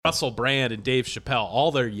Russell Brand and Dave Chappelle,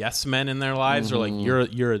 all their yes men in their lives are like,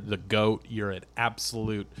 you're the GOAT. You're an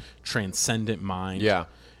absolute transcendent mind. Yeah.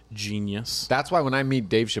 Genius. That's why when I meet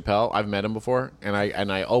Dave Chappelle, I've met him before, and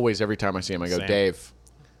I always, every time I see him, I go, Same. Dave,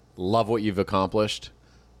 love what you've accomplished.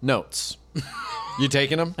 Notes. You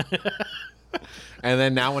taking them? And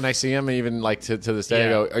then now when I see him, even like to this day, I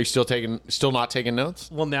go, are you still not taking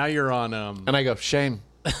notes? Well, now you're on. And I go, shame.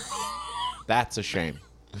 That's a shame.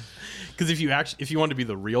 Because if you want to be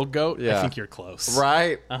the real GOAT, I think you're close.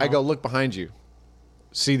 Right? I go, look behind you.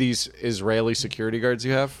 See these Israeli security guards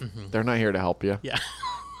you have? They're not here to help you. Yeah.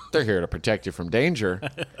 They're here to protect you from danger.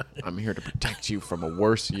 I'm here to protect you from a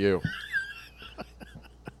worse you.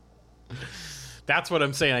 That's what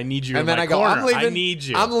I'm saying. I need you And in then my I go, corner. I'm leaving. I need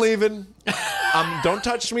you. I'm leaving. Don't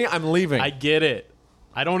touch me. I'm leaving. I get it.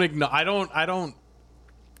 I don't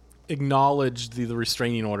acknowledge the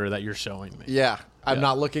restraining order that you're showing me. Yeah. I'm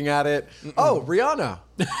not looking at it. Oh, Rihanna.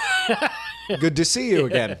 Good to see you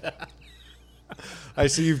again. I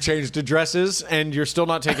see you've changed addresses and you're still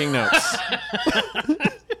not taking notes.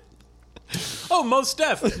 Oh, Mos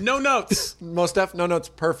Def, no notes. Mos Def, no notes.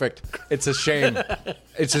 Perfect. It's a shame.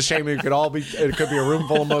 It's a shame it could be a room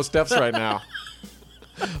full of Mos Defs right now.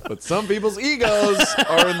 But some people's egos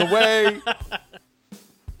are in the way.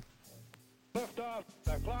 Lift off.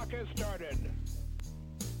 The clock has started.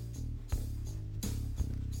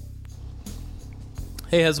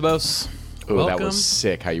 Hey, Hesbos. Ooh, Welcome. that was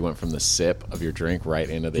sick how you went from the sip of your drink right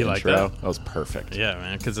into the You like intro. that? That was perfect. Yeah,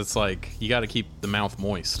 man, because it's like you got to keep the mouth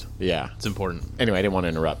moist. Yeah. It's important. Anyway, I didn't want to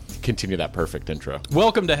interrupt. Continue that perfect intro.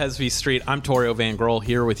 Welcome to Hesby Street. I'm Torio Van Grol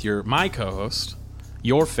here with my co-host,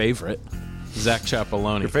 your favorite, Zack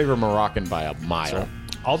Chapaloni. Your favorite Moroccan by a mile.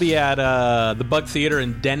 I'll be at the Bug Theater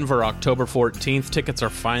in Denver October 14th. Tickets are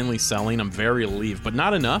finally selling. I'm very relieved, but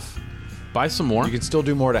not enough. Buy some more. You can still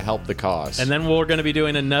do more to help the cause. And then we're going to be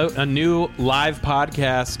doing a new live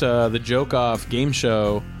podcast, the Joke Off game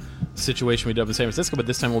show situation we did up in San Francisco, but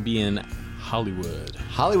this time we'll be in Hollywood.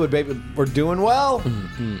 Hollywood, baby, we're doing well.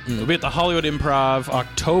 We'll be at the Hollywood Improv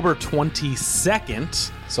October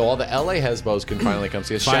 22nd. So all the LA Hesbos can finally come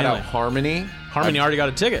see us. Shout Finally. out Harmony. Harmony already got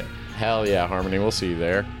a ticket. Hell yeah, Harmony. We'll see you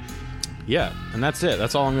there. Yeah, and that's it.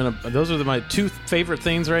 That's all I'm going to... Those are my two favorite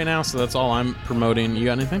things right now, so that's all I'm promoting. You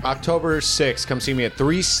got anything? October 6th, come see me at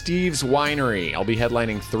Three Steve's Winery. I'll be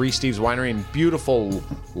headlining Three Steve's Winery in beautiful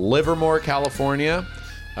Livermore, California.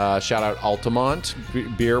 Shout out Altamont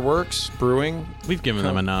Beer Works Brewing. We've given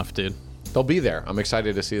them enough, dude. They'll be there. I'm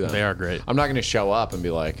excited to see them. They are great. I'm not going to show up and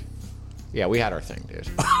be like, yeah, we had our thing, dude.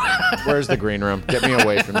 Where's the green room? Get me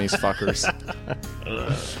away from these fuckers.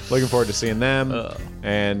 Looking forward to seeing them.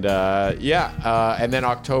 And and then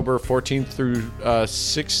October 14th through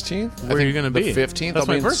 16th. Where are you gonna be? The 15th. That's I'll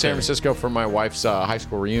be my in birthday. San Francisco for my wife's high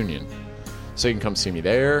school reunion. So you can come see me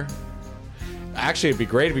there. Actually, it'd be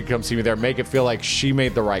great if you could come see me there. Make it feel like she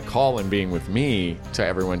made the right call in being with me to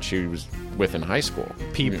everyone she was with in high school.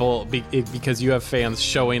 Because you have fans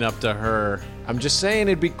showing up to her. I'm just saying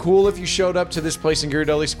it'd be cool if you showed up to this place in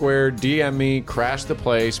Ghirardelli Square, DM me, crash the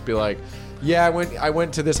place, be like, yeah, I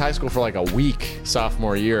went to this high school for like a week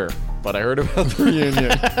sophomore year, but I heard about the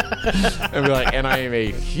reunion. And be like, and I am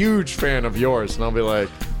a huge fan of yours. And I'll be like,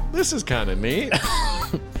 this is kind of neat.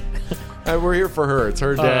 And we're here for her. It's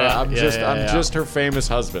her day. I'm just her famous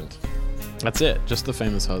husband. That's it. Just the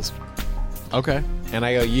famous husband. Okay. And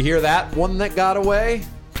I go, you hear that one that got away?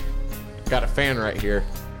 Got a fan right here.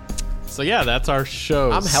 So yeah, that's our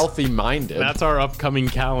show. I'm healthy-minded. That's our upcoming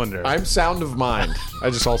calendar. I'm sound of mind. I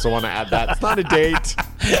just also want to add that. It's not a date.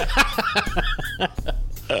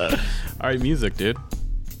 All right, music, dude.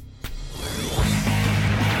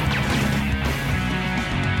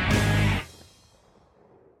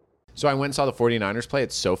 So I went and saw the 49ers play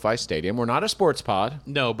at SoFi Stadium. We're not a sports pod.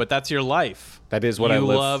 No, but that's your life. That is what I live.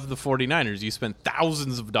 You love the 49ers. You spend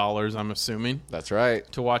thousands of dollars, I'm assuming, That's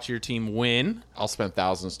right. to watch your team win. I'll spend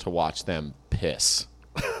thousands to watch them piss.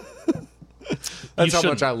 That's how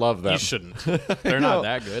much I love them. You shouldn't. They're not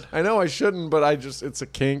that good. I know I shouldn't, but it's a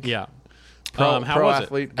kink. Yeah. How pro was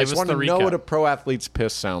athlete. it? I Give just us want the to know recap. what a pro athlete's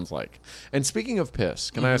piss sounds like. And speaking of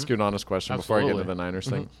piss, can I ask you an honest question before I get into the Niners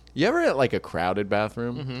thing? You ever at like a crowded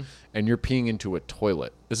bathroom and you're peeing into a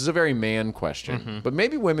toilet? This is a very man question, but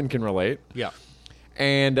maybe women can relate. Yeah.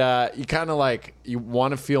 And you kind of like, you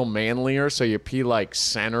want to feel manlier, so you pee like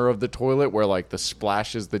center of the toilet where like the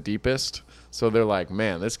splash is the deepest. So they're like,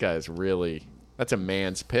 man, this guy's really, that's a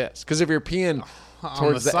man's piss. Because if you're peeing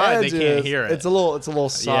towards the side, edges, they can't hear it. It's a little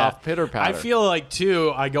soft pitter patter. I feel like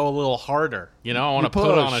too. I go a little harder. You know, I want to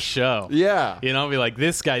put on a show. Yeah. You know, be like,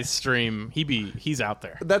 this guy's stream. He's out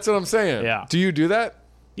there. That's what I'm saying. Yeah. Do you do that?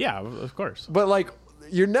 Yeah, of course. But like,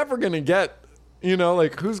 you're never going to get,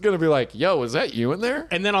 like, who's going to be like, yo, is that you in there?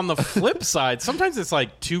 And then on the flip side, sometimes it's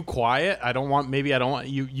like too quiet.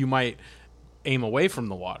 You might aim away from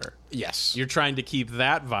the water. Yes. You're trying to keep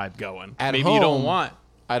that vibe going. At Maybe home, you don't want.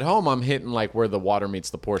 At home, I'm hitting like where the water meets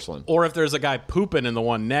the porcelain. Or if there's a guy pooping in the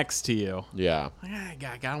one next to you. Yeah. I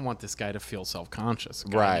don't want this guy to feel self-conscious.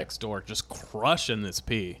 Guy Right. next door just crushing this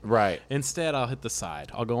pee. Right. Instead, I'll hit the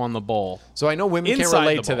side. I'll go on the bowl. So I know women can Inside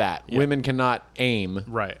relate the to bowl. that. Yeah. Women cannot aim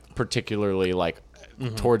Right. particularly like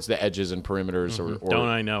towards the edges and perimeters or Don't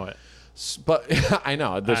I know it? But I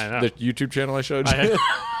know the YouTube channel I showed you.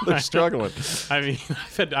 They're struggling. I mean,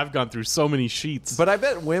 I've gone through so many sheets. But I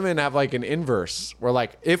bet women have like an inverse where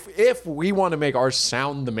like if we want to make our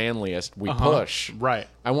sound the manliest, we push. Right.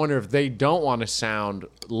 I wonder if they don't want to sound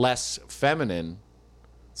less feminine,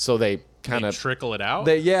 so they kind of trickle it out.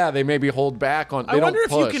 They maybe hold back on. I wonder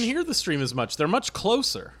if you can hear the stream as much. They're much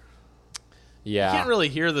closer. Yeah, You can't really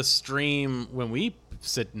hear the stream when we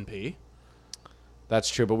sit and pee. that's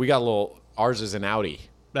true. But we got a little. Ours is an Audi.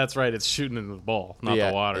 That's right. It's shooting into the bowl, not Yeah,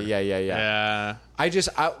 the water. Yeah.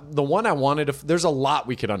 The one I wanted to. There's a lot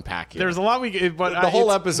we could unpack here. There's a lot but The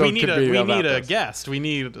whole episode we need could be we about need a this. guest. We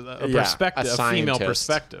need a perspective, a female scientist.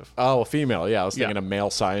 perspective. Oh, a female. Yeah, I was thinking Yeah. a male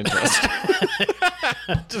scientist.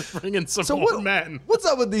 Just bring in some more men. What's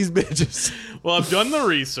up with these bitches? Well, I've done the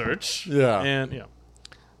research. Yeah. And yeah.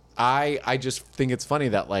 I just think it's funny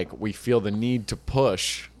that like we feel the need to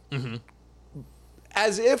push,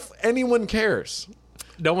 as if anyone cares.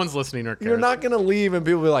 No one's listening or cares. You're not gonna leave and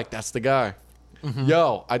people be like, "That's the guy."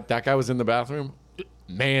 Yo, that guy was in the bathroom.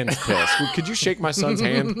 Man's pissed. Could you shake my son's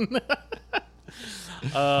hand?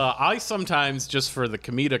 I sometimes, just for the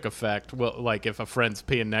comedic effect, will, like if a friend's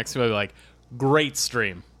peeing next to me, I'll be like, "Great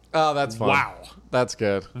stream. Oh, that's fun. Wow. That's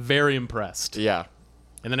good. Very impressed." Yeah,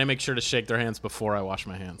 And then I make sure to shake their hands before I wash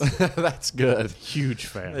my hands. that's good. Huge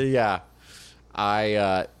fan. Yeah,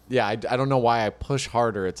 I don't know why I push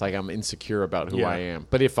harder. It's like I'm insecure about who Yeah. I am.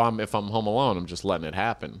 But if I'm home alone, I'm just letting it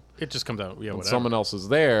happen. It just comes out. Yeah, When whatever. someone else is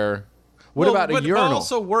there. What about a urinal? But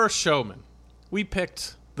also, we're showmen. We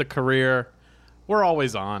picked the career. We're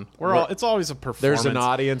always on. It's always a performance. There's an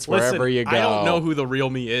audience wherever you go. I don't know who the real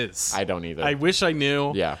me is. I don't either. I wish I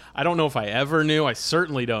knew. Yeah. I don't know if I ever knew. I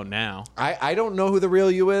certainly don't now. I don't know who the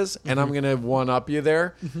real you is, and I'm going to one-up you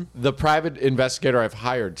there. The private investigator I've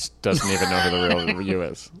hired doesn't even know who the real you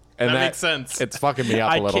is. And That makes sense. It's fucking me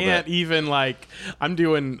up a little bit. I can't even, like,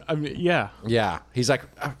 yeah. Yeah. He's like,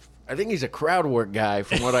 I think he's a crowd work guy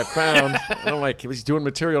from what I found. And I'm like, he's doing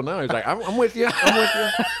material now. He's like, I'm with you. I'm with you.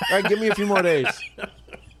 All right, give me a few more days.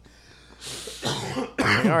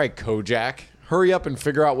 All right, Kojak. Hurry up and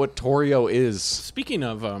figure out what Torio is. Speaking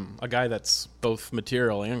of a guy that's both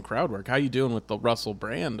material and crowd work, how you doing with the Russell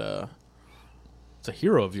Brand? It's a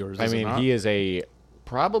hero of yours, is it not? He is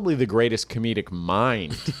probably the greatest comedic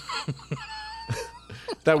mind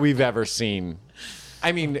that we've ever seen.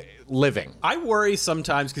 I mean, living. I worry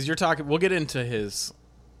sometimes because we'll get into his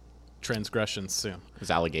transgressions soon. His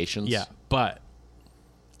allegations. Yeah, but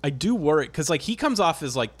I do worry because like he comes off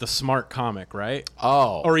as like the smart comic, right?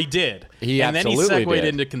 Oh. Or he did. He and then he absolutely segued did.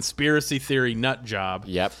 into conspiracy theory nut job.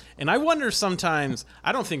 Yep. And I wonder sometimes,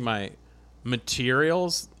 I don't think my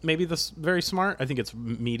materials maybe very smart. I think it's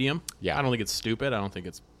medium. Yeah. I don't think it's stupid. I don't think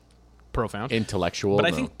it's profound. Intellectual. But I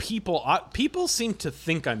no. think people seem to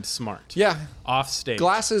think I'm smart. Yeah. Off stage.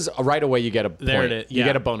 Glasses, right away you get a point. There it is. You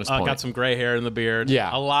get a bonus point. Got some gray hair in the beard. Yeah.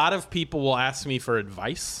 A lot of people will ask me for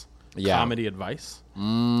advice. Yeah. Comedy advice.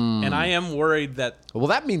 And I am worried that... Well,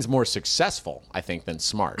 that means more successful, I think, than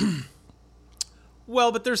smart.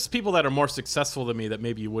 Well, but there's people that are more successful than me that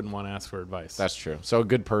maybe you wouldn't want to ask for advice. That's true. So a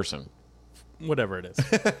good person. Whatever it is.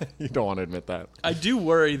 You don't want to admit that. I do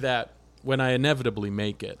worry that when I inevitably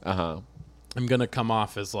make it, Uh-huh. I'm going to come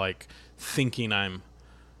off as like thinking I'm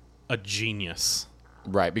a genius.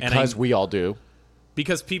 Right, because we all do.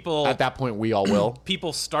 Because people... At that point, we all will.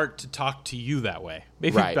 people start to talk to you that way.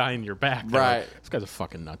 Maybe Right. behind your back. They're Right. like, this guy's a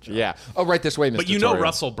fucking nut job. Yeah. Oh, right this way, Mr. But you know Torio.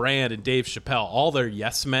 Russell Brand and Dave Chappelle, all their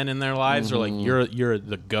yes men in their lives are like, you're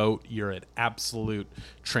the GOAT. You're an absolute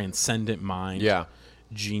transcendent mind. Yeah.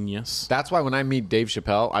 Genius. That's why when I meet Dave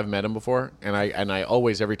Chappelle, I've met him before, and I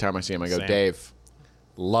always, every time I see him, I go, Same. Dave,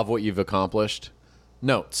 love what you've accomplished.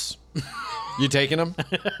 Notes. You taking them?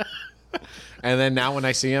 And then now when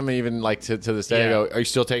I see him, even like to this day, I Yeah. go, are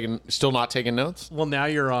you still not taking notes? Well, now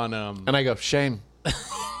you're on... And I go, shame.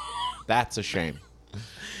 That's a shame.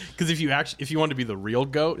 Because if you want to be the real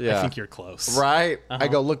GOAT, I Yeah. think you're close. Right? I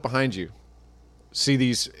go, look behind you. See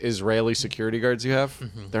these Israeli security guards you have?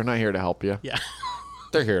 They're not here to help you. Yeah.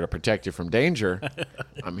 They're here to protect you from danger.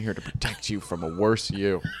 I'm here to protect you from a worse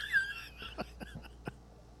you.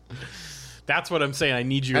 That's what I'm saying. I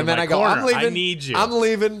need you And in then my I go, corner. I'm leaving. I need you. I'm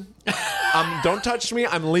leaving. Don't touch me.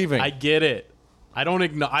 I'm leaving. I get it. I don't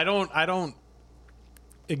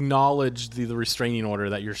acknowledge the restraining order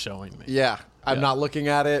that you're showing me. Yeah. I'm not looking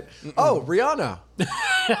at it. Oh, Rihanna.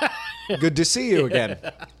 Good to see you again.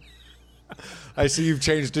 I see you've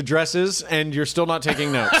changed addresses and you're still not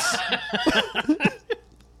taking notes.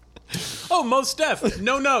 Oh, Mos Def,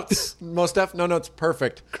 no notes. Mos Def, no notes.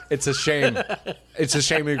 Perfect. It's a shame. It's a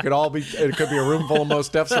shame it could be a room full of Mos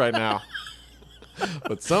Defs right now.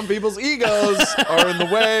 But some people's egos are in the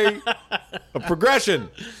way of progression.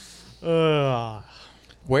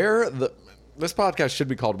 This podcast should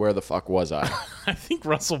be called Where the Fuck Was I? I think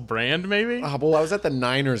Russell Brand, maybe? Well, I was at the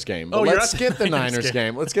Niners game. But you're let's at skip the the Niners Niners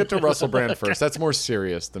game. game. Let's get to Russell Brand first. That's more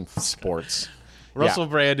serious than sports. Russell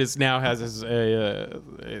Brand has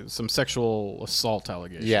some sexual assault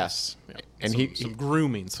allegations. Yes. Yeah. And some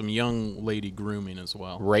grooming, some young lady grooming as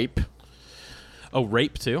well. Rape. Oh,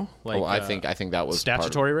 rape too? Like, I think that was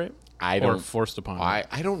statutory rape? Or forced upon him?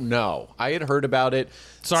 I don't know. I had heard about it.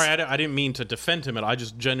 Sorry, I didn't mean to defend him. I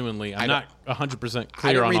just genuinely, I'm not 100% clear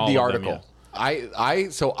I didn't on read all the of article. them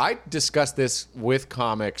yet. So I discussed this with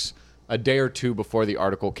comics a day or two before the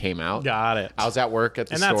article came out. Got it. I was at work at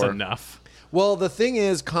the And store. that's enough. Well, the thing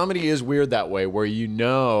is, comedy is weird that way, where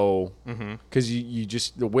because you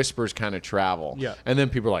just the whispers kind of travel. Yeah. And then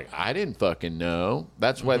people are like, I didn't fucking know.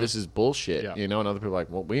 That's why this is bullshit. Yeah. You know, and other people are like,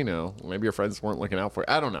 well, we know. Maybe your friends weren't looking out for it.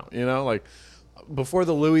 I don't know. You know, like before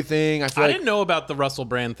the Louis thing, I feel like didn't know about the Russell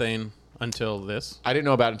Brand thing until this. I didn't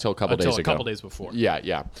know about it until a couple days ago. Until a couple days before.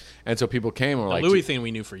 Yeah. And so people came and were like, Louis thing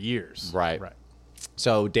we knew for years. Right.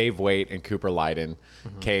 So Dave Waite and Cooper Lyden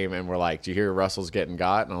came and were like, "Do you hear Russell's getting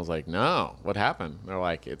got?" And I was like, "No, what happened?" They're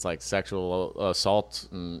like, "It's like sexual assault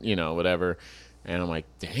and whatever." And I'm like,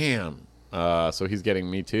 "Damn." So he's getting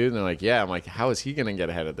me too. And they're like, "Yeah." I'm like, "How is he gonna get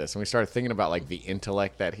ahead of this?" And we started thinking about like the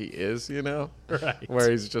intellect that he is, right? Where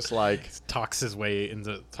he's just like talks his way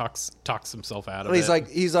into talks himself out of he's it.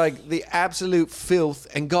 He's like the absolute filth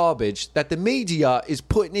and garbage that the media is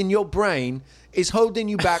putting in your brain is holding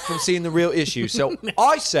you back from seeing the real issue. So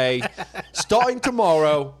I say, starting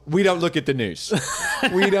tomorrow, we don't look at the news.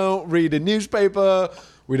 We don't read a newspaper.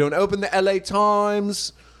 We don't open the LA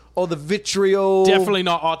Times or the vitriol. Definitely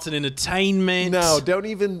not arts and entertainment. No, don't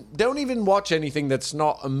even watch anything that's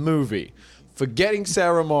not a movie. Forgetting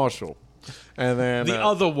Sarah Marshall. And then the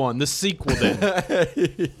other one, the sequel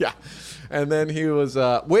then. yeah. And then he was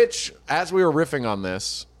which as we were riffing on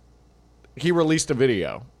this, he released a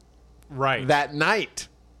video. Right. That night.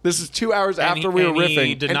 This is 2 hours after we were riffing.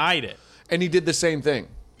 He denied it. And he did the same thing.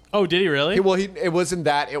 Oh, did he really? It wasn't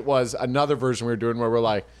that. It was another version we were doing where we're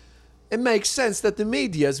like, it makes sense that the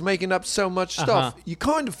media is making up so much stuff. You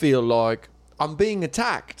kind of feel like I'm being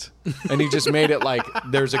attacked. And he just made it like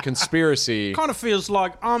there's a conspiracy. Kind of feels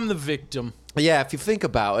like I'm the victim. Yeah, if you think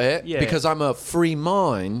about it, because I'm a free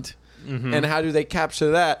mind. And how do they capture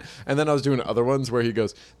that? And then I was doing other ones where he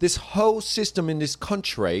goes, this whole system in this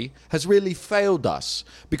country has really failed us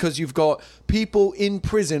because you've got people in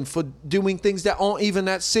prison for doing things that aren't even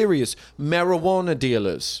that serious. Marijuana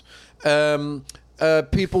dealers,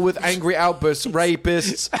 people with angry outbursts,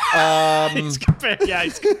 rapists. He's comparing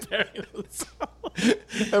this.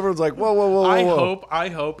 Everyone's like, whoa. I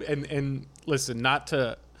hope, and listen, not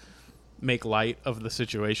to make light of the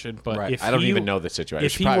situation, but if I don't even know the situation.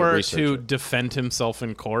 If he were to defend himself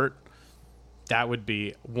in court, that would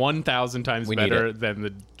be 1,000 times better than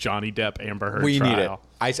the Johnny Depp Amber Heard trial. We need it.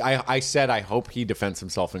 I said I hope he defends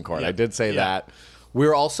himself in court. Yeah. I did say that.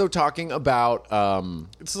 We're also talking about.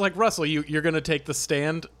 It's like Russell, you're going to take the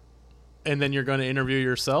stand, and then you're going to interview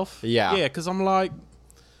yourself. Yeah, because I'm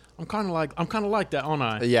kind of like that, aren't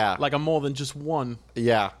I? Yeah, like I'm more than just one.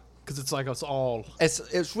 Yeah. Because it's like us all.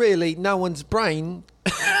 It's really no one's brain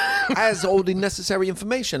has all the necessary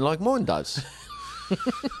information like mine does.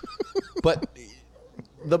 But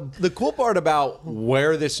the cool part about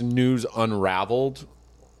where this news unraveled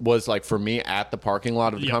was like for me at the parking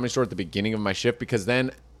lot of the comedy store at the beginning of my shift, because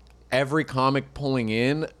then every comic pulling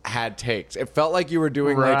in had takes. It felt like you were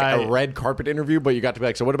doing like a red carpet interview, but you got to be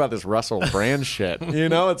like, so what about this Russell Brand shit?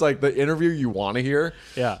 It's like the interview you want to hear.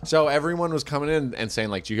 Yeah. So everyone was coming in and saying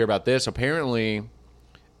like, do you hear about this? Apparently,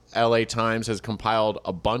 LA Times has compiled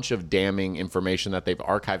a bunch of damning information that they've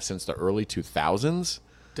archived since the early 2000s.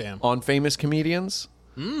 Damn. On famous comedians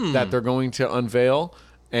that they're going to unveil.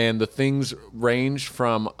 And the things range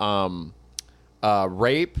from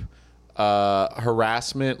rape,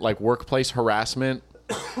 harassment, like workplace harassment,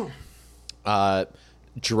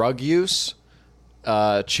 drug use,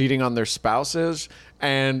 cheating on their spouses,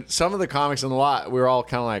 And some of the comics in the lot, we were all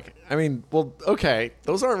kind of like, I mean, well, okay,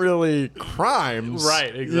 those aren't really crimes. Right,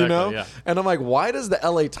 exactly, You know? yeah. And I'm like, why does the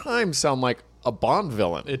LA Times sound like a Bond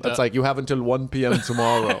villain? It That's does. like, you have until 1 p.m.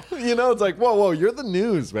 tomorrow. You know, it's like, whoa, you're the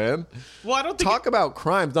news, man. Well, I don't think Talk about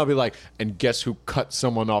crimes, not be like, and guess who cut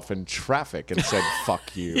someone off in traffic and said,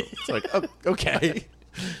 fuck you. It's like, oh, okay.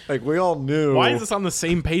 Like, we all knew. why is this on the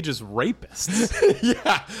same page as rapists?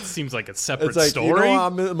 Yeah. Seems like a separate It's like, story. you know what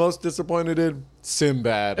I'm the most disappointed in?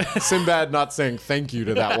 Sinbad. Sinbad not saying thank you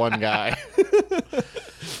to that one guy.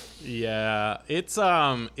 Yeah, it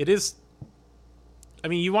is. I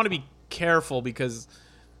mean, you want to be careful because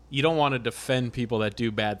you don't want to defend people that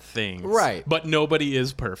do bad things, Right. But nobody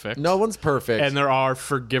is perfect. No one's perfect. And there are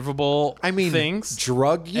forgivable things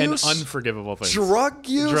drug and use? unforgivable things. Drug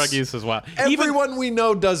use? Drug use as well. Everyone we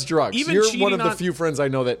know does drugs. even You're cheating one of the on- few friends I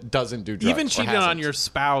know that doesn't do drugs. Even or cheating on hasn't. your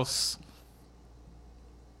spouse.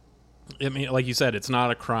 I mean, like you said, it's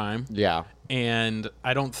not a crime. Yeah. And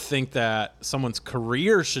I don't think that someone's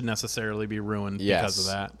career should necessarily be ruined Yes. because of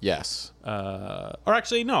that. Yes. Or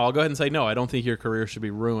actually, no, I'll go ahead and say no. I don't think your career should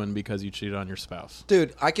be ruined because you cheated on your spouse.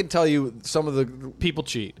 Dude, I can tell you some of the... People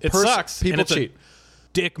cheat. It Pers- sucks. people and it's cheat. A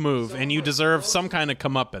dick move, and you deserve some kind of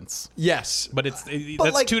comeuppance. Yes. But that's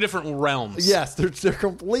like- two different realms. Yes, they're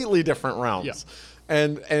completely different realms.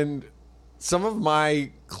 Yeah. And some of my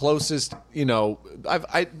closest, you know,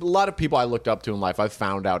 a lot of people I looked up to in life, I've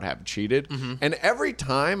found out have cheated. Mm-hmm. And every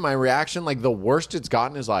time my reaction, like the worst it's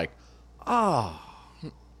gotten is like, oh,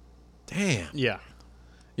 damn. Yeah.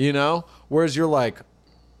 You know? Whereas you're like,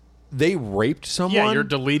 they raped someone? Yeah, you're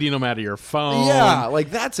deleting them out of your phone. Yeah, like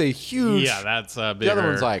that's a huge... Yeah, that's a big. The other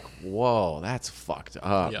one's like, whoa, that's fucked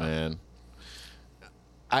up, Yeah. man.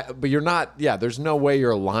 But you're not... Yeah, there's no way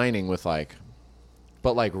you're aligning with like...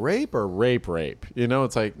 But like rape or rape? You know,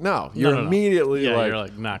 it's like, no. You're No. immediately Yeah, like, you're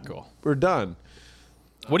like, not cool. we're done.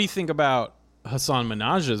 What do you think about Hassan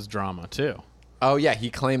Minaj's drama, too? Oh, yeah, he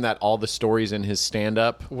claimed that all the stories in his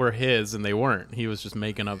stand-up, Were his, and they weren't. He was just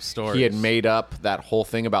making up stories. he had made up that whole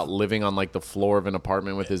thing about living on like the floor of an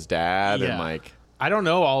apartment with his dad. And like... I don't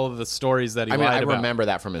know all of the stories that he I mean, lied I about. remember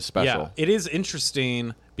that from his special. Yeah, it is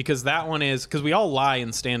interesting because that one is because we all lie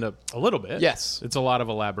in stand up a little bit. Yes. It's a lot of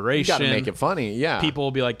You elaboration. got to make it funny, yeah. People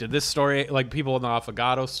will be like, did this story, like people in the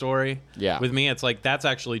Affogato story. Yeah. With me, it's like, that's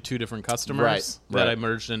actually two different customers Right, that right. I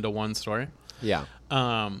merged into one story. Yeah.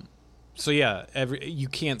 So yeah, you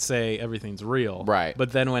can't say everything's real. Right.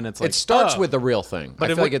 But then when it's like, It starts oh, with the real thing.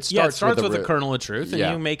 but I feel like it starts with the a kernel of truth, and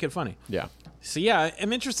Yeah. you make it funny. Yeah. So yeah,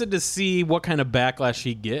 I'm interested to see what kind of backlash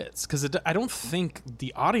he gets because I don't think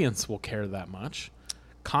the audience will care that much.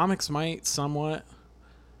 Comics might somewhat.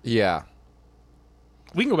 Yeah.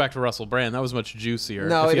 We can go back to Russell Brand. That was much juicier.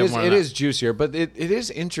 No, if it you have is more it on that. is juicier, but it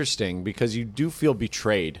is interesting because you do feel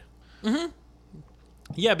betrayed.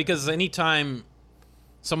 Yeah, because anytime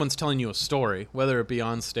someone's telling you a story, whether it be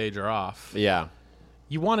on stage or off, Yeah.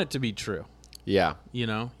 you want it to be true. Yeah. You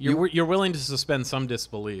know, you're willing to suspend some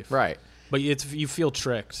disbelief, Right. But you feel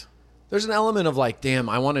tricked. There's an element of like, damn,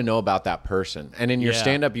 I want to know about that person. And in your Yeah.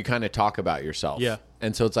 stand-up, you kind of talk about yourself. Yeah.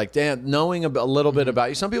 And so it's like, damn, knowing a little bit about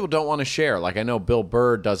you. Some people don't want to share. Like I know Bill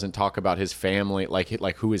Burr doesn't talk about his family, like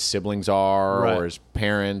who his siblings are Right. or his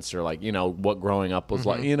parents or like, you know, what growing up was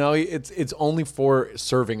like. You know, it's only for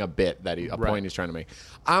serving a bit that Right. point he's trying to make.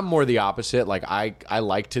 I'm more the opposite. Like I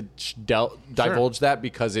like to divulge that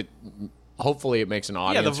because hopefully it makes an Yeah,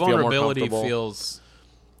 audience the feel more vulnerability comfortable. feels.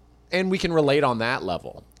 And we can relate on that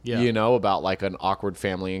level. Yeah. You know, about like an awkward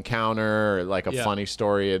family encounter or like a Yeah. funny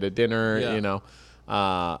story at a dinner, Yeah. you know.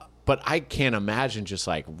 But I can't imagine just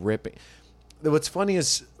like ripping. What's funny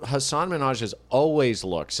is Hassan Minaj has always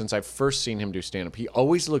looked, since I've first seen him do stand-up, he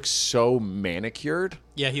always looks so manicured.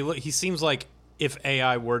 Yeah, he seems like if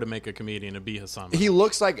AI were to make a comedian, it'd be Hassan. He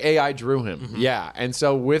looks like AI drew him. Mm-hmm. Yeah. And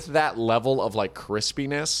so with that level of like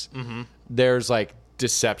crispiness, there's like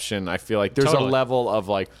deception. I feel like there's Totally. a level of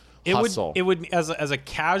like hustle. It would as a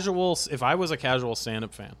casual, if I was a casual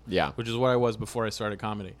stand-up fan, Yeah. which is what I was before I started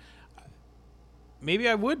comedy, maybe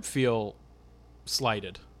I would feel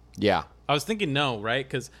slighted. Yeah. I was thinking no, right?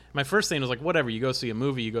 Because my first thing was like, whatever, you go see a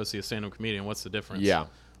movie, you go see a stand-up comedian, what's the difference? Yeah.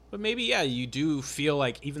 But maybe, yeah, you do feel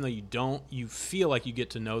like, even though you don't, you feel like you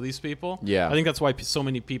get to know these people. Yeah. I think that's why so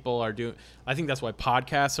many people are doing, I think that's why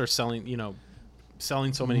podcasts are selling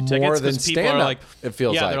so many tickets. More than 'cause people are stand-up, like, it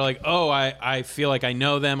feels yeah, like. they're like, oh, I feel like I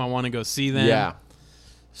know them. I want to go see them. Yeah.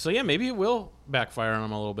 So yeah, maybe it will backfire on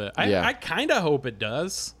them a little bit. Yeah. I kind of hope it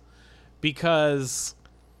does because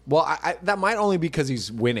Well, I that might only because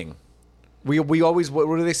he's winning. We always, what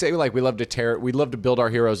do they say? Like we love to build our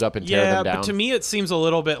heroes up and tear them down. but to me it seems a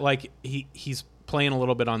little bit like he's playing a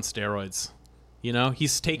little bit on steroids. You know,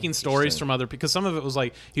 he's taking stories from other, because some of it was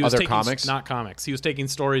like he was Other taking comics? not comics. He was taking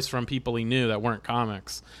stories from people he knew that weren't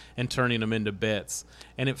comics and turning them into bits.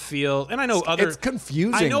 And it feels, and I know other, It's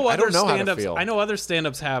confusing. I know I other don't know how to stand-ups. feel. I know other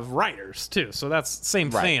stand-ups have writers too, so that's the same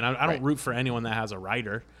Right, thing. I don't right. root for anyone that has a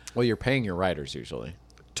writer. Well, you're paying your writers usually.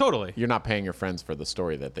 Totally. You're not paying your friends for the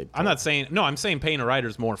story that they. I'm not saying I'm saying paying a writer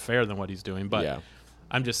is more fair than what he's doing, but Yeah.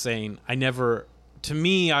 I'm just saying I never. To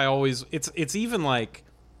me, I always it's even like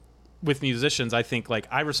with musicians. I think like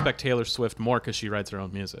I respect Taylor Swift more because she writes her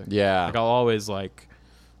own music. Yeah. like I'll always like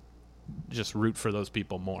just root for those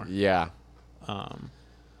people more. Yeah.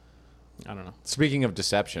 I don't know. Speaking of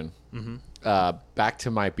deception, back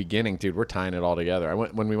to my beginning, dude. We're tying it all together.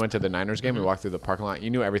 When we went to the Niners game, we walked through the parking lot.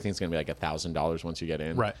 You knew everything's gonna be like $1,000 once you get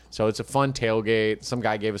in. Right. So it's a fun tailgate. Some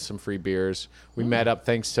guy gave us some free beers. We met up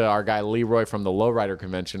thanks to our guy Leroy from the Lowrider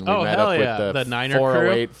Convention. We Oh, met hell up yeah. with The the Niner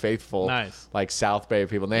 408 crew? faithful, Nice. like South Bay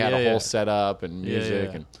people. And they had Yeah, a whole yeah. setup and music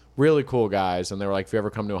yeah. and really cool guys. And they were like, if you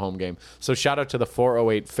ever come to a home game, so shout out to the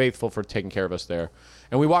 408 faithful for taking care of us there.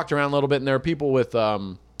 And we walked around a little bit, and there were people with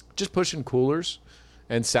just pushing coolers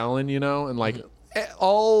and selling, you know, and like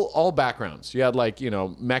all backgrounds. You had like, you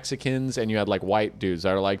know, Mexicans, and you had like white dudes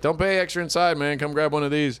that are like, don't pay extra inside, man, come grab one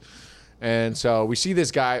of these. And so we see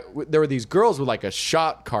this guy. There were these girls with like a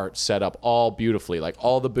shot cart set up all beautifully, like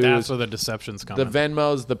all the booze, That's where the deception's the coming.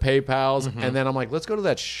 Venmos, the PayPals, and then I'm like, let's go to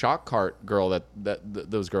that shot cart girl,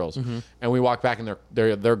 those girls. And we walk back, and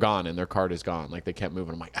they're gone, and their cart is gone. Like they kept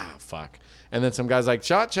moving. I'm like, fuck. And then some guy's like,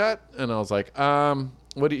 shot, and I was like,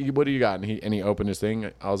 what do you got? And he opened his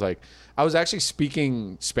thing. I was like, I was actually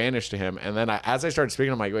speaking Spanish to him, and then as I started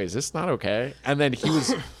speaking, I'm like, wait, is this not okay? And then he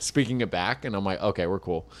was speaking it back, and I'm like, okay, we're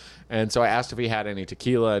cool. And so I asked if he had any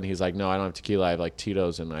tequila, and he's like, no, I don't have tequila. I have like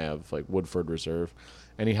Tito's, and I have like Woodford Reserve.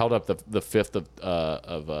 And he held up the fifth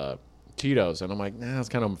of Tito's, and I'm like, nah, it's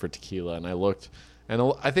kind of for tequila. And I looked, and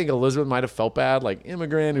I think Elizabeth might have felt bad, like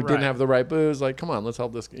immigrant who didn't Right. have the right booze. Like, come on, let's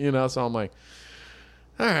help this, you know. So I'm like,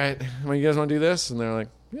 all right, well, you guys want to do this? And they're like,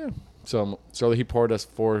 yeah. So he poured us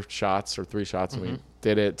 4 shots or 3 shots, and we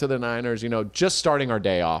did it to the Niners, you know, just starting our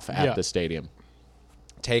day off at the stadium.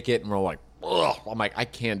 Take it, and we're like, ugh. I'm like, I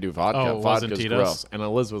can't do vodka. Oh, it wasn't Vodka's Tito's? gross. And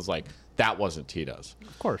Elizabeth was like, that wasn't Tito's.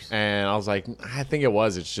 Of course. And I was like, I think it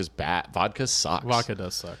was. It's just bad. Vodka sucks. Vodka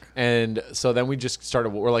does suck. And so then we just started.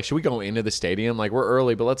 We're like, should we go into the stadium? Like, we're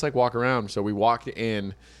early, but let's like walk around. So we walked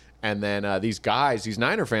in, and then these guys, these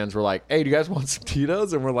Niner fans, were like, "Hey, do you guys want some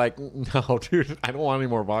Tito's?" And we're like, "No, dude, I don't want any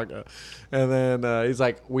more vodka." And then he's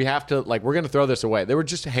like, "We have to. Like, we're gonna throw this away." They were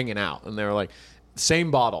just hanging out, and they were like,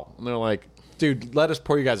 "Same bottle." And they're like, "Dude, let us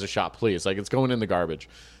pour you guys a shot, please. Like, it's going in the garbage."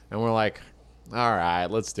 And we're like, all right,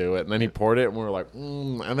 let's do it. And then he poured it, and we were like,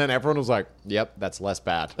 and then everyone was like, yep, that's less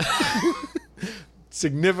bad.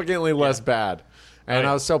 Significantly less bad. And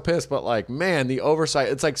I was so pissed, but like, man, the oversight,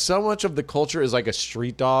 it's like so much of the culture is like a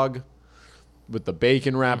street dog with the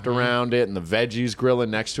bacon wrapped around it and the veggies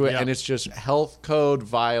grilling next to it. Yep. And it's just health code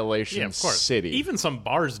violation Yeah, of course. city. Even some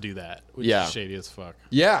bars do that, which Yeah. is shady as fuck.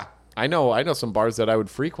 Yeah, I know some bars that I would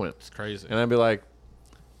frequent. It's crazy. And I'd be like,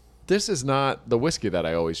 this is not the whiskey that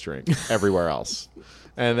I always drink everywhere else.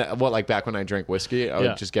 And like back when I drank whiskey, I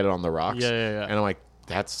would just get it on the rocks. Yeah. And I'm like,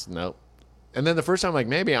 that's nope. And then the first time, I'm like,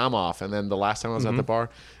 maybe I'm off. And then the last time I was at the bar,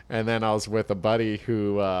 and then I was with a buddy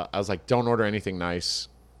who I was like, don't order anything nice.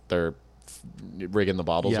 They're rigging the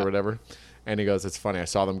bottles or whatever. And he goes, it's funny. I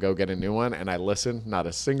saw them go get a new one, and I listened. Not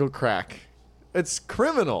a single crack. It's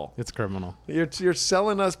criminal. It's criminal. You're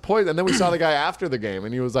selling us poison. And then we saw the guy after the game,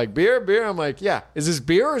 and he was like, beer. I'm like, yeah. Is this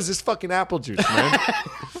beer or is this fucking apple juice, man?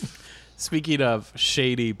 Speaking of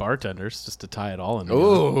shady bartenders, just to tie it all in.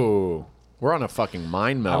 Ooh. We're on a fucking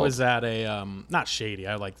mind meld. I was at a not shady.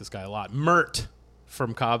 I like this guy a lot. Mert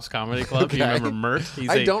from Cobb's Comedy Club. Do you remember Mert?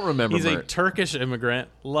 I don't remember He's a Mert. Turkish immigrant,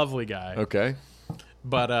 lovely guy. Okay.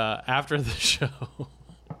 But after the show,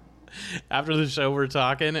 we're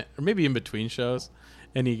talking, or maybe in between shows,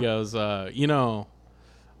 and he goes, I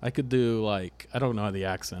could do like, I don't know the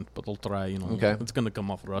accent, but I'll try. Okay. It's gonna come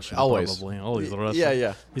off Russian. Always. Probably. Always Russian.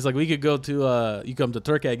 Yeah. He's like, we could go to you come to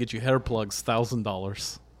Turkey, I get you hair plugs,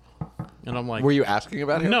 $1,000. And I'm like, Were you asking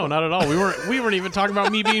about him? no, not at all. We weren't even talking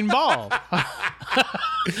about me being bald.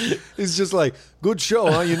 He's just like, good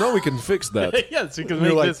show, huh? You know we can fix that. Yes, we could And you're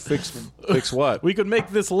make like, this. fix what? We could make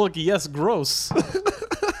this look gross.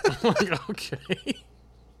 I'm like, okay.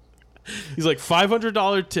 He's like,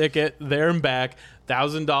 $500 ticket there and back,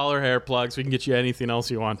 $1,000 hair plugs. We can get you anything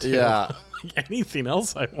else you want to. Yeah. Anything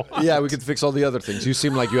else I want. Yeah, we could fix all the other things. You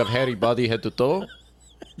seem like you have hairy body head to toe.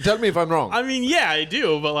 Tell me if I'm wrong. I mean, yeah, I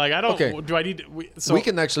do, but like, I don't. Okay. Do I need to? So We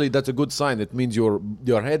can actually. That's a good sign. It means your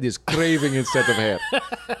head is craving instead of hair,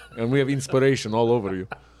 and we have inspiration all over you.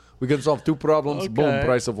 We can solve 2 problems. Boom, Okay.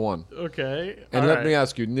 price of 1. Okay. And all let right. me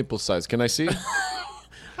ask you, nipple size. Can I see?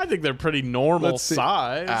 I think they're pretty normal Let's see.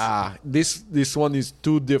 size. This one is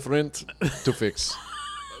too different to fix.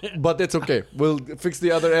 But it's okay. We'll fix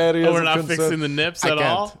the other areas. Oh, we're of not concern. fixing the nips I at can't.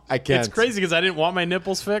 all? I can't. It's crazy because I didn't want my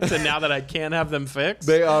nipples fixed, and now that I can't have them fixed,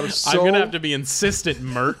 They are I'm so. going to have to be insistent,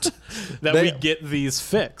 Mert, that They- we get these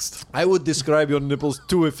fixed. I would describe your nipples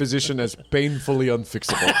to a physician as painfully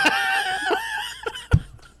unfixable.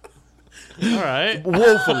 All right.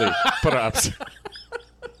 Woefully, perhaps.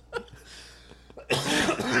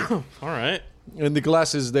 All right. And the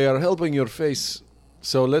glasses, they are helping your face.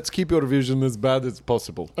 So let's keep your vision as bad as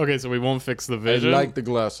possible. Okay, so we won't fix the I vision. like the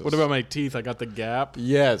glasses. What about my teeth? I got the gap.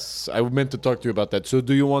 Yes, I meant to talk to you about that. So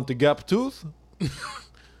do you want the gap tooth?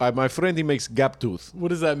 My friend, he makes gap tooth. What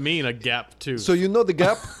does that mean, a gap tooth? So you know the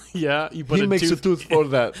gap? yeah, you put He makes a tooth for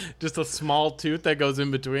that. Just a small tooth that goes in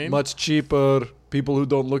between? Much cheaper. People who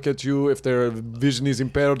don't look at you, if their vision is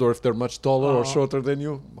impaired or if they're much taller or shorter than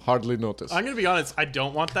you, hardly notice. I'm going to be honest, I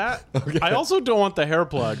don't want that. I also don't want the hair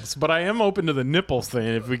plugs, but I am open to the nipples thing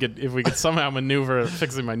if we could somehow maneuver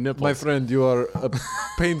fixing my nipples. My friend, you are a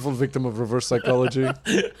painful victim of reverse psychology.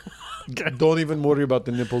 Don't even worry about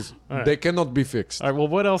the nipples. right. They cannot be fixed. All right, well,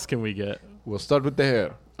 what else can we get? We'll start with the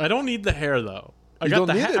hair. I don't need the hair though. I You got don't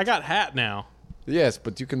the need hat. it? I got hat now. Yes,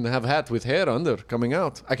 but you can have hat with hair under coming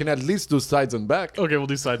out. I can at least do sides and back. Okay, we'll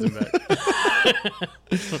do sides and back.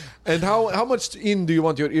 And how much in do you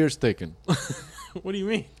want your ears taken? What do you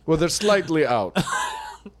mean? Well, they're slightly out.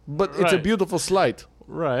 But it's a Right. beautiful slight.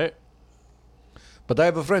 Right. But I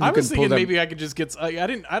have a friend I who can was pull thinking them. maybe I could just get.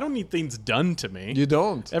 I don't need things done to me. You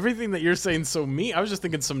don't. Everything that you're saying so me. I was just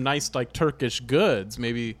thinking some nice like Turkish goods,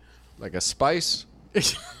 maybe. Like a spice.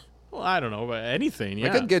 Well, I don't know about anything. I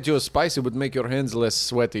Yeah. could get you a spice. It would make your hands less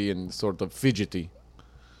sweaty and sort of fidgety.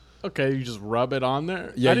 Okay, you just rub it on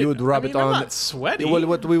there. Yeah, I you didn't- would rub I mean, it on. I'm not sweaty. Well,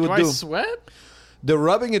 what we would do do- I sweat? The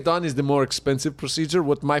rubbing it on is the more expensive procedure.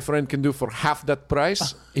 What my friend can do for half that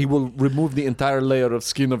price, he will remove the entire layer of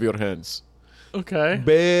skin of your hands. Okay.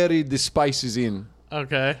 Bury the spices in.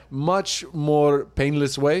 Okay. Much more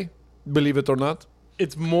painless way, believe it or not.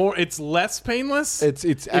 It's less painless. It's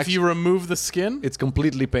if you remove the skin. It's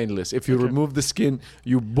completely painless. If you remove the skin,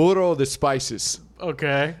 you burrow the spices.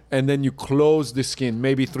 Okay. And then you close the skin,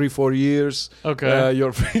 maybe 3-4 years. Okay.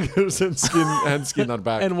 Your fingers and skin are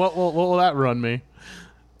back. And what will that run me?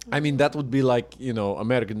 I mean, that would be like,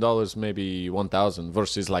 American dollars, maybe 1,000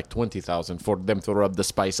 versus like 20,000 for them to rub the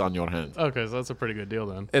spice on your hand. Okay, so that's a pretty good deal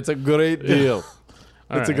then. It's a great deal.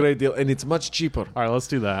 It's a right. great deal, and it's much cheaper. All right, let's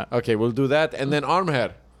do that. Okay, we'll do that, and then arm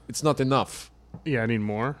hair. It's not enough. Yeah, I need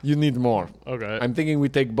more. You need more. Okay. I'm thinking we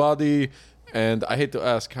take body, and I hate to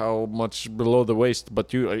ask how much below the waist,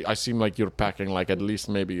 but I seem like you're packing like at least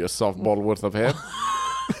maybe a softball worth of hair.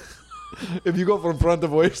 If you go from front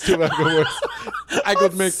of waist to back of waist, I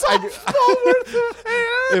could make.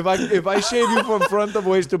 If I shave you from front of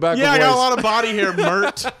waist to back Yeah, of I waist. got a lot of body hair,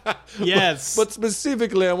 Mert. Yes. But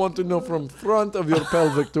specifically, I want to know from front of your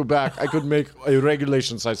pelvic to back. I could make a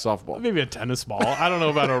regulation size softball. maybe a tennis ball. I don't know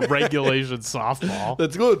about a regulation softball.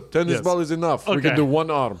 That's good. Tennis Yes. ball is enough. We Okay. can do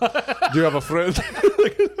one arm. Do you have a friend?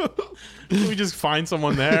 Can we just find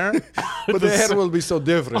someone there? But the hair will be so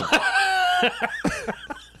different.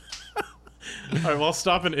 All right, well, I'll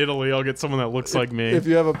stop in Italy. I'll get someone that looks like me. If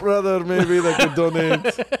you have a brother, maybe that could donate.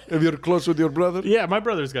 If you're close with your brother. Yeah, my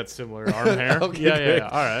brother's got similar arm hair. Okay, yeah. great. All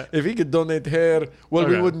right. If he could donate hair, well,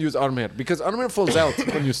 we Okay. wouldn't use arm hair because arm hair falls out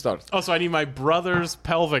when you start. Oh, so I need my brother's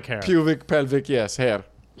pelvic hair. Pubic, pelvic, yes, hair.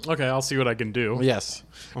 Okay, I'll see what I can do. Yes.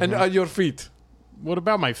 And your feet. What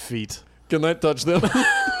about my feet? Can I touch them?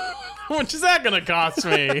 How much is that going to cost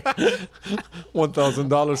me?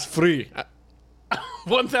 $1,000 free.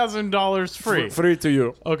 $1,000 free. Free to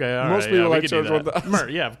you. Okay, all right. Most people we like can do charge that. 1,000.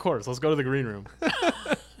 Mert, yeah, of course. Let's go to the green room.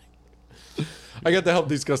 I got to help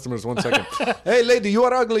these customers 1 second. Hey, lady, you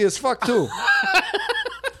are ugly as fuck too.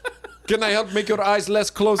 Can I help make your eyes less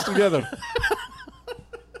close together?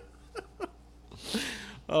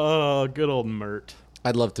 Oh, good old Mert.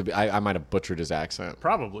 I'd love to be. I might have butchered his accent.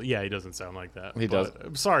 Probably. Yeah, he doesn't sound like that. He but- doesn't.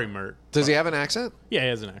 I'm sorry, Mert. Does he have an accent? Yeah, he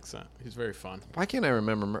has an accent. He's very fun. Why can't I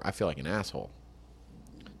remember? I feel like an asshole.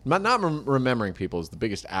 Not remembering people is the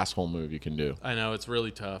biggest asshole move you can do. I know, it's really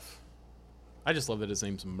tough. I just love that his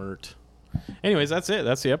name's Mert. Anyways, that's it.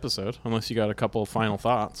 That's the episode. Unless you got a couple of final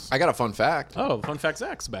thoughts. I got a fun fact. Oh, Fun Fact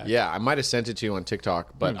Zach's back. Yeah, I might have sent it to you on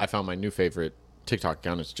TikTok, but I found my new favorite TikTok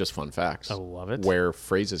account. It's just fun facts. I love it. Where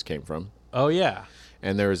phrases came from. Oh, yeah.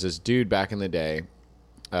 And there was this dude back in the day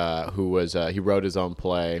who was he wrote his own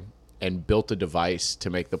play and built a device to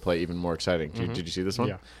make the play even more exciting. Did you see this one?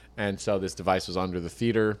 Yeah. And so this device was under the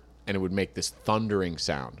theater, and it would make this thundering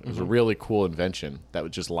sound. It was a really cool invention that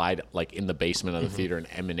would just lie like in the basement of the theater and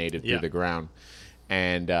emanated through the ground.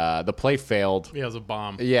 And the play failed. Yeah, it was a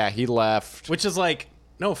bomb. Yeah, he left. Which is like,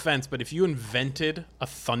 no offense, but if you invented a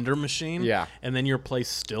thunder machine and then your play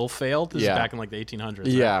still failed, this is back in like the 1800s. Right?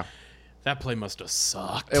 Yeah. That play must have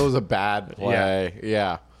sucked. It was a bad play.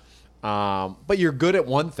 Yeah. But you're good at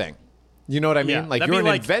one thing. You know what I mean? Yeah, like that'd you're be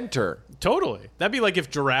an like- inventor. Totally. That'd be like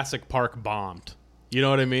if Jurassic Park bombed. You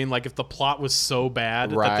know what I mean? Like if the plot was so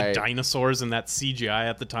bad that Right. the dinosaurs and that CGI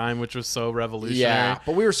at the time, which was so revolutionary. Yeah,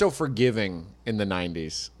 but we were so forgiving in the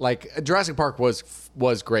 90s. Like Jurassic Park was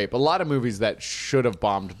great, but a lot of movies that should have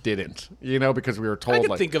bombed didn't. You know, because we were told I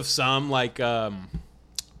could like think of some like what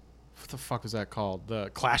the fuck was that called? The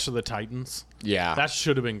Clash of the Titans. yeah. That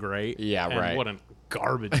should have been great. Yeah, and right. What a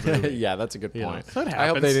garbage movie. yeah, that's a good You know, point. that happens. I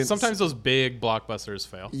hope they didn't Sometimes those big blockbusters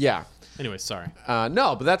fail. Yeah. Anyway, sorry.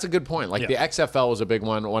 No, but that's a good point. Like the XFL was a big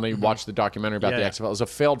one. When I watched the documentary about the XFL, it was a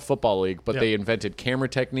failed football league, but they invented camera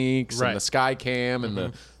techniques and the sky cam and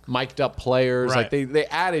the mic'd up players. Like they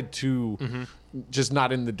added to just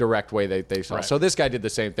not in the direct way they saw. So this guy did the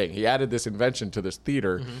same thing. He added this invention to this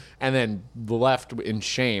theater and then left in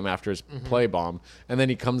shame after his play bomb. And then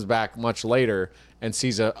he comes back much later and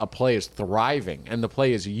sees a play is thriving and the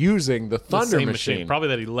play is using the thunder Same machine. Probably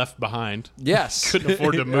that he left behind. Yes. Couldn't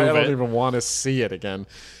afford to move I don't it. even want to see it again.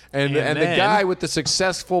 And And the then- guy with the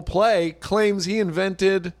successful play claims he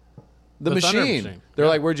invented the thunder machine. machine. They're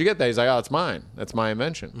like, where'd you get that? He's like, oh, it's mine. That's my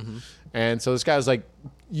invention. And so this guy was like,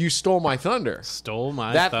 you stole my thunder. Stole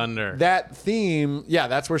my thunder. That theme, yeah,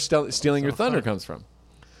 that's where stealing your thunder comes from.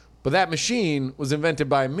 But that machine was invented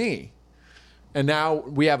by me. And now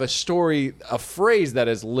we have a story, a phrase that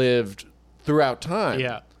has lived throughout time.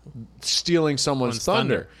 Yeah. Stealing someone's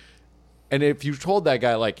thunder. And if you told that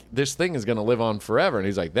guy, like, this thing is going to live on forever, and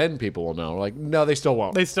he's like, then people will know. We're like, no, they still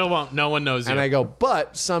won't. They still won't. No one knows you. And I go,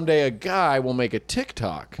 but someday a guy will make a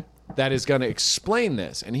TikTok that is going to explain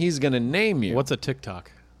this, and he's going to name you. What's a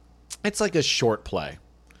TikTok? It's like a short play.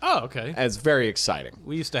 Oh, okay. And it's very exciting.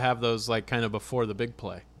 We used to have those like kind of before the big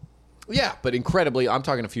play. Yeah, but incredibly, I'm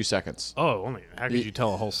talking a few seconds. Oh, only how could you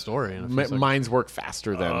tell a whole story in a few seconds? Mine's work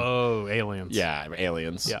faster than Oh, aliens. yeah,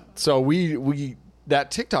 aliens. Yeah. So we that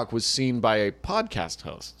TikTok was seen by a podcast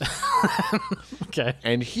host, Okay.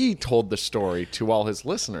 and he told the story to all his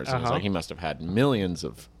listeners. And he's like, he must have had millions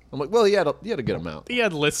of. I'm like, well, he had a good amount. He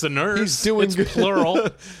had listeners. He's doing it's good. plural.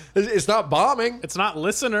 It's not bombing. It's not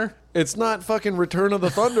listener. It's not fucking Return of the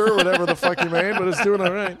Thunder or whatever the fuck you made, but it's doing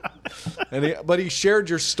all right. But he shared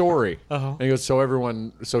your story. And he goes,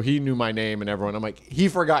 so he knew my name and everyone. I'm like, he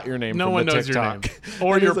forgot your name. No from one the knows your TikTok. name.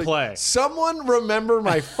 Or And your he's like, play. Someone remember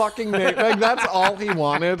my fucking name. Like that's all he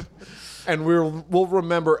wanted. And we'll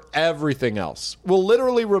remember everything else. We'll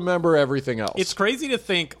literally remember everything else. It's crazy to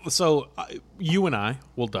think. So you and I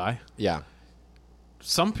will die. yeah.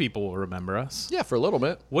 Some people will remember us. Yeah, for a little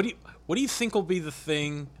bit. What do you think will be the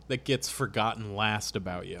thing that gets forgotten last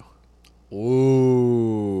about you?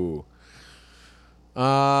 Ooh.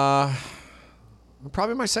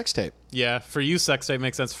 Probably my sex tape. Yeah, for you, sex tape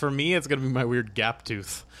makes sense. For me, it's gonna be my weird gap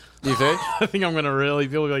tooth. You think? I think I'm gonna really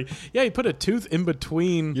feel like, yeah, he put a tooth in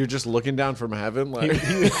between. You're just looking down from heaven, like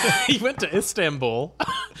He went to Istanbul,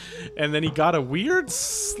 and then he got a weird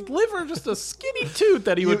sliver, just a skinny tooth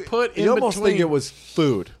that he would put in You almost between. think it was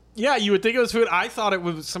food. Yeah, you would think it was food. I thought it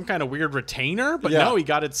was some kind of weird retainer, but Yeah. no, he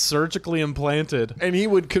got it surgically implanted. And he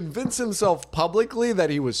would convince himself publicly that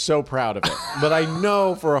he was so proud of it. But I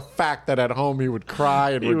know for a fact that at home he would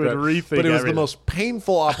cry and He would regret. rethink But it was everything. the most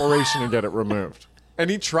painful operation to get it removed. And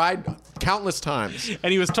he tried countless times.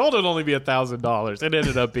 And he was told it'd only be $1,000. It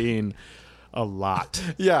ended up being a lot.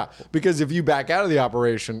 Yeah, because if you back out of the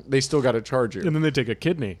operation, they still got to charge you. And then they take a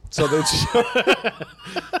kidney. So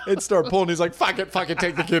they'd start pulling. He's like, fuck it,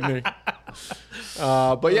 take the kidney.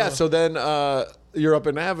 But yeah, so then you're up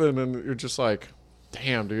in heaven and you're just like,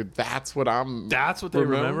 damn, dude, that's what I'm. That's what they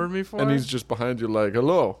remembered me for? And he's just behind you like,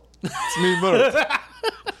 hello, it's me, Mert.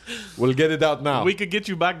 We'll get it out now. We could get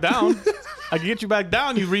you back down. I can get you back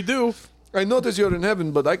down. You redo. I notice you're in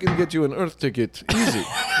heaven, but I can get you an Earth ticket. Easy.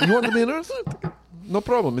 You want to be an Earth? No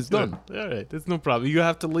problem. It's done. All right, it's no problem. You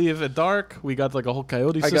have to leave at dark. We got like a whole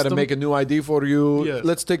coyote I system. got to make a new ID for you. Yeah.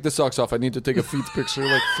 Let's take the socks off. I need to take a feet picture.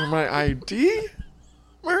 Like, for my ID?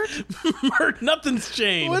 Mert? Mert, nothing's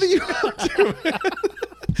changed. What are you doing?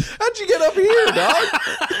 How'd you get up here,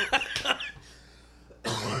 dog?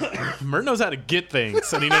 Mert knows how to get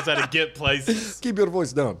things, and he knows how to get places. Keep your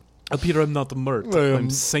voice down. Up here, I'm not Mert. I'm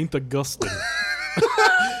Saint Augustine.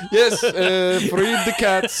 Yes, freed the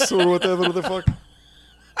cats or whatever the fuck.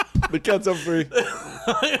 The cats are free.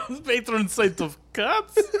 I am patron saint of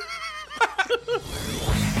cats.